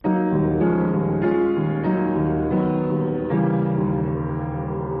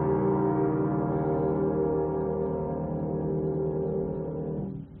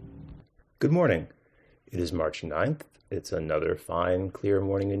Good morning. It is March 9th. It's another fine, clear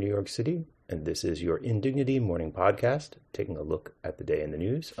morning in New York City, and this is your Indignity Morning Podcast, taking a look at the day in the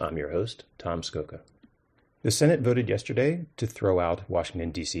news. I'm your host, Tom Skoka. The Senate voted yesterday to throw out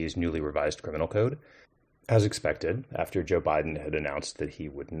Washington, D.C.'s newly revised criminal code. As expected, after Joe Biden had announced that he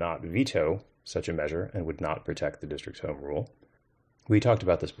would not veto such a measure and would not protect the district's home rule. We talked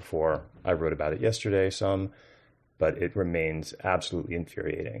about this before. I wrote about it yesterday some, but it remains absolutely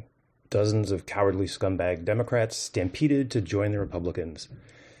infuriating. Dozens of cowardly scumbag Democrats stampeded to join the Republicans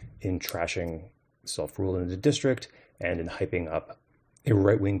in trashing self-rule in the district and in hyping up a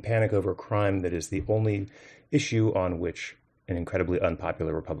right-wing panic over crime that is the only issue on which an incredibly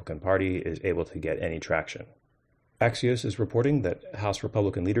unpopular Republican Party is able to get any traction. Axios is reporting that House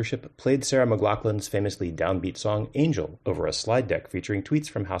Republican leadership played Sarah McLachlan's famously downbeat song Angel over a slide deck featuring tweets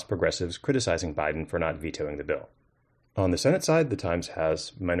from House progressives criticizing Biden for not vetoing the bill. On the Senate side, the Times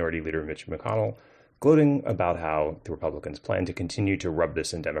has Minority Leader Mitch McConnell gloating about how the Republicans plan to continue to rub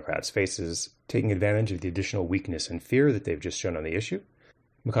this in Democrats' faces, taking advantage of the additional weakness and fear that they've just shown on the issue.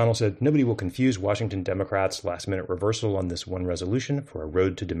 McConnell said, "Nobody will confuse Washington Democrats' last-minute reversal on this one resolution for a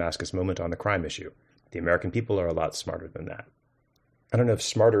road to Damascus moment on the crime issue. The American people are a lot smarter than that." I don't know if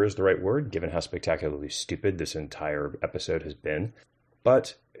smarter is the right word, given how spectacularly stupid this entire episode has been,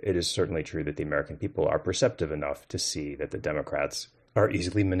 but it is certainly true that the American people are perceptive enough to see that the Democrats are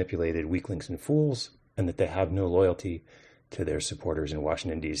easily manipulated weaklings and fools, and that they have no loyalty to their supporters in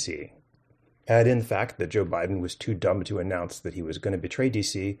Washington, D.C. Add in the fact that Joe Biden was too dumb to announce that he was going to betray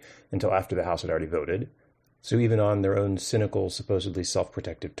D.C. until after the House had already voted. So even on their own cynical, supposedly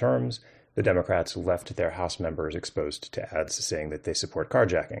self-protective terms, the Democrats left their House members exposed to ads saying that they support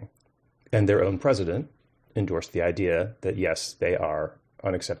carjacking. And their own president endorsed the idea that, yes, they are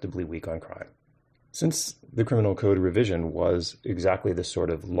unacceptably weak on crime. Since the criminal code revision was exactly the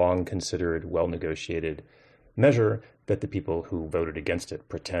sort of long-considered, well-negotiated measure that the people who voted against it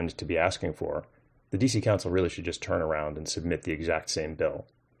pretend to be asking for, the D.C. Council really should just turn around and submit the exact same bill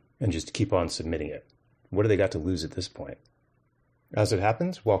and just keep on submitting it. What do they got to lose at this point? As it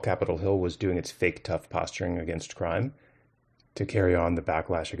happens, while Capitol Hill was doing its fake tough posturing against crime to carry on the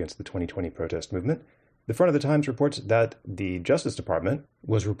backlash against the 2020 protest movement, the front of the Times reports that the Justice Department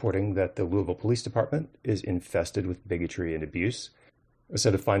was reporting that the Louisville Police Department is infested with bigotry and abuse, a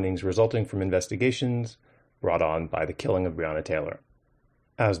set of findings resulting from investigations brought on by the killing of Breonna Taylor.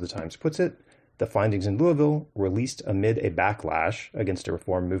 As the Times puts it, the findings in Louisville, released amid a backlash against a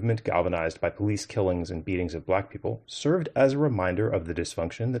reform movement galvanized by police killings and beatings of black people, served as a reminder of the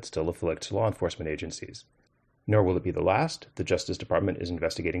dysfunction that still afflicts law enforcement agencies. Nor will it be the last. The Justice Department is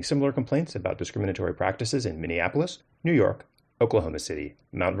investigating similar complaints about discriminatory practices in Minneapolis, New York, Oklahoma City,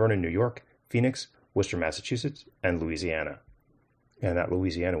 Mount Vernon, New York, Phoenix, Worcester, Massachusetts, and Louisiana. And that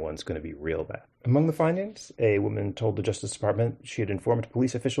Louisiana one's going to be real bad. Among the findings, a woman told the Justice Department she had informed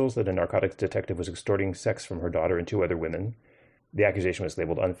police officials that a narcotics detective was extorting sex from her daughter and two other women. The accusation was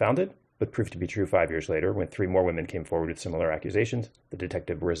labeled unfounded, but proved to be true 5 years later when 3 more women came forward with similar accusations. The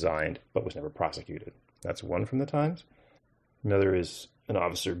detective resigned, but was never prosecuted. That's one from the Times. Another is an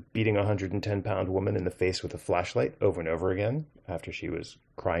officer beating a 110-pound woman in the face with a flashlight over and over again after she was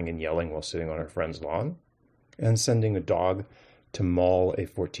crying and yelling while sitting on her friend's lawn, and sending a dog to maul a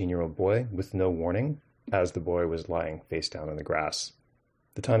 14-year-old boy with no warning as the boy was lying face down in the grass.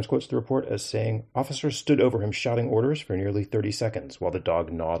 The Times quotes the report as saying, "Officers stood over him shouting orders for nearly 30 seconds while the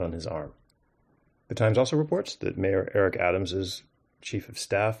dog gnawed on his arm." The Times also reports that Mayor Eric Adams's chief of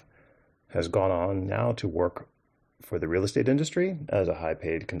staff has gone on now to work for the real estate industry as a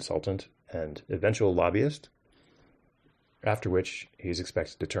high-paid consultant and eventual lobbyist, after which he's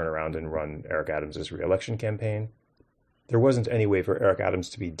expected to turn around and run Eric Adams's re-election campaign. There wasn't any way for Eric Adams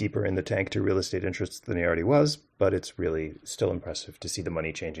to be deeper in the tank to real estate interests than he already was, but it's really still impressive to see the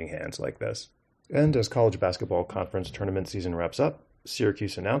money changing hands like this. And as college basketball conference tournament season wraps up,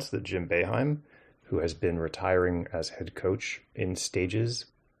 Syracuse announced that Jim Boeheim, who has been retiring as head coach in stages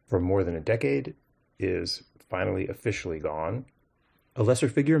for more than a decade, is finally officially gone. A lesser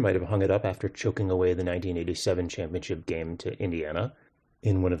figure might have hung it up after choking away the 1987 championship game to Indiana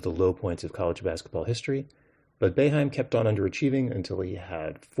in one of the low points of college basketball history, but Boeheim kept on underachieving until he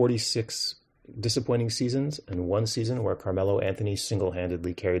had 46 disappointing seasons and one season where Carmelo Anthony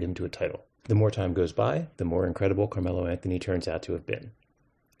single-handedly carried him to a title. The more time goes by, the more incredible Carmelo Anthony turns out to have been.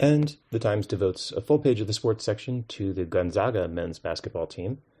 And the Times devotes a full page of the sports section to the Gonzaga men's basketball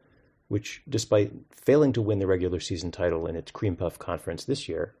team, which, despite failing to win the regular season title in its Cream Puff Conference this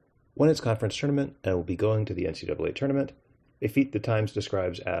year, won its conference tournament and will be going to the NCAA tournament, a feat the Times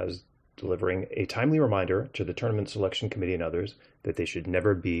describes as delivering a timely reminder to the tournament selection committee and others that they should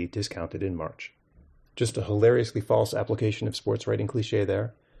never be discounted in March. Just a hilariously false application of sports writing cliche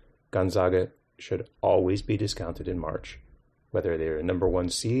there. Gonzaga should always be discounted in March, whether they're a number one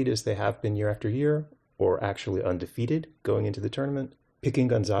seed as they have been year after year, or actually undefeated going into the tournament. Picking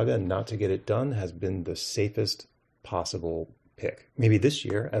Gonzaga not to get it done has been the safest possible pick. Maybe this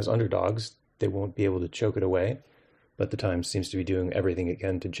year, as underdogs, they won't be able to choke it away, but the Times seems to be doing everything it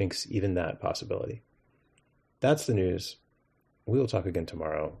can to jinx even that possibility. That's the news. We'll talk again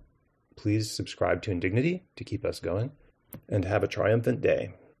tomorrow. Please subscribe to Indignity to keep us going, and have a triumphant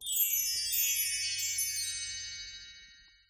day.